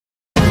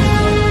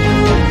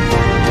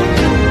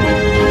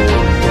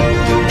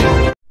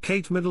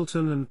Kate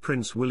Middleton and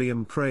Prince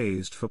William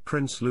praised for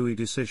Prince Louis'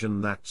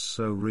 decision. That's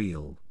so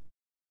real.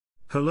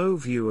 Hello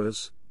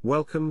viewers,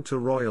 welcome to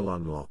Royal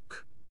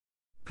Unlock.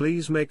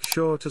 Please make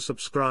sure to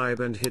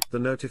subscribe and hit the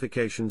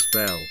notifications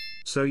bell,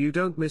 so you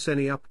don't miss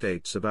any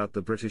updates about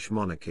the British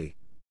monarchy.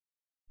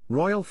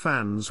 Royal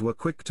fans were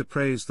quick to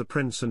praise the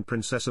Prince and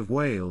Princess of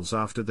Wales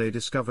after they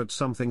discovered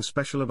something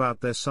special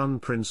about their son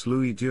Prince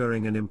Louis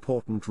during an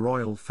important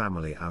royal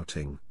family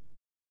outing.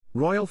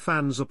 Royal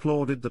fans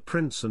applauded the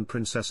Prince and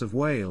Princess of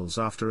Wales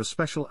after a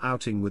special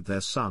outing with their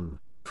son,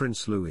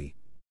 Prince Louis.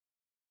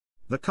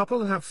 The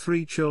couple have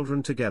 3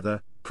 children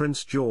together,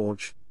 Prince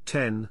George,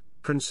 10,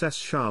 Princess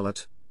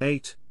Charlotte,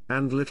 8,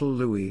 and little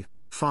Louis,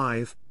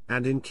 5,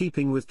 and in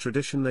keeping with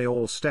tradition they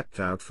all stepped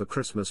out for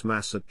Christmas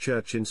Mass at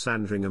church in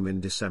Sandringham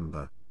in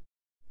December.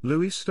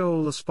 Louis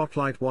stole the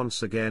spotlight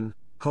once again,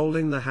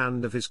 holding the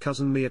hand of his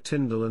cousin Mia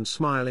Tindall and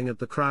smiling at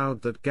the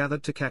crowd that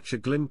gathered to catch a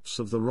glimpse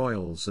of the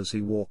royals as he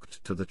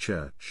walked to the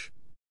church.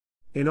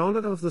 In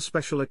honor of the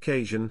special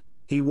occasion,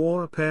 he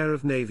wore a pair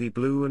of navy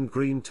blue and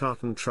green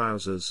tartan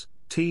trousers,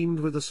 teamed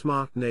with a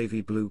smart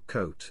navy blue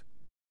coat.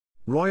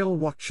 Royal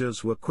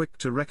watchers were quick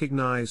to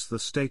recognize the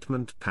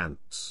statement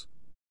pants.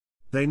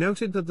 They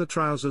noted that the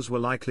trousers were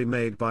likely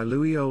made by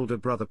Louis' older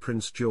brother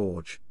Prince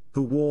George,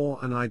 who wore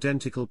an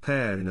identical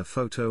pair in a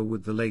photo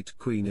with the late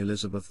Queen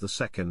Elizabeth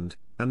II,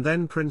 and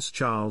then Prince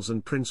Charles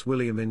and Prince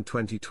William in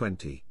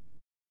 2020.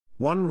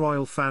 One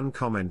royal fan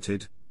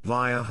commented,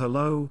 via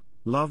 "Hello,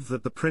 love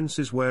that the Prince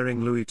is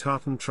wearing Louis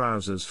tartan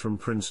trousers from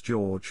Prince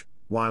George,"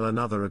 while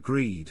another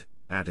agreed,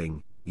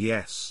 adding,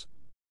 "Yes.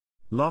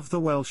 Love the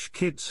Welsh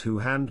kids who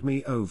hand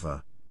me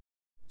over.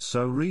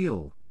 So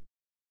real."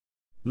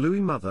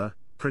 Louis' mother,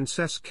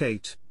 Princess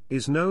Kate,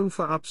 is known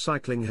for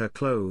upcycling her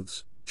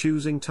clothes,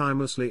 choosing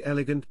timelessly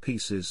elegant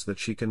pieces that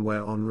she can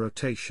wear on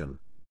rotation.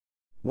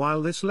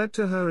 While this led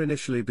to her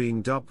initially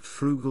being dubbed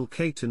Frugal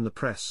Kate in the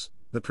press,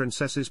 the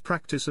princess's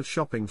practice of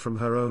shopping from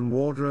her own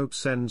wardrobe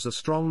sends a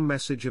strong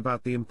message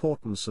about the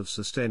importance of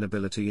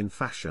sustainability in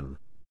fashion.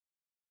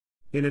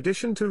 In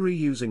addition to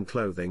reusing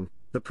clothing,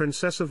 the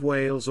Princess of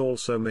Wales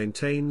also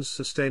maintains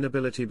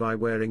sustainability by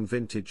wearing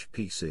vintage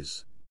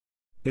pieces.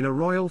 In a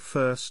royal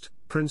first,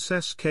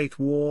 Princess Kate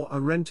wore a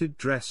rented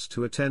dress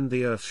to attend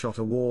the Earthshot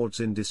Awards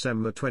in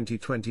December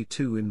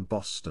 2022 in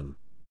Boston.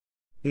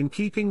 In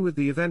keeping with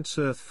the event's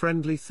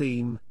Earth-friendly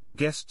theme,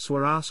 guests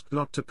were asked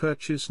not to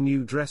purchase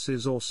new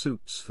dresses or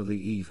suits for the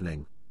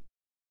evening.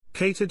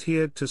 Kate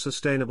adhered to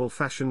sustainable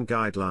fashion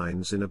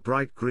guidelines in a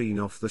bright green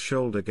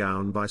off-the-shoulder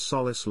gown by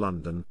Solace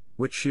London,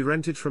 which she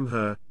rented from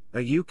her,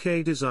 a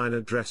UK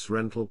designer dress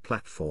rental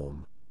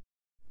platform.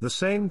 The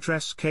same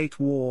dress Kate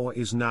wore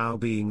is now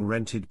being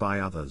rented by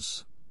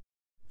others.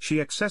 She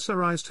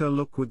accessorized her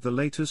look with the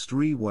latest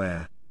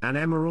rewear, an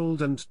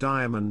emerald and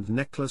diamond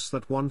necklace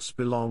that once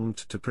belonged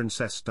to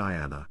Princess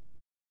Diana.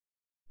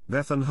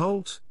 Bethan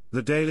Holt,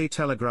 the Daily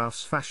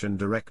Telegraph's fashion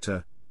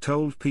director,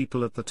 told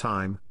People at the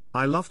time,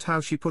 "I loved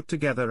how she put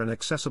together an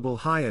accessible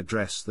hire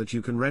dress that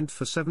you can rent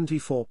for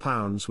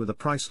 £74 with a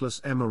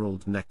priceless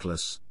emerald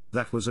necklace.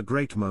 That was a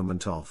great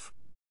moment of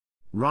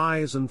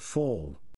rise and fall."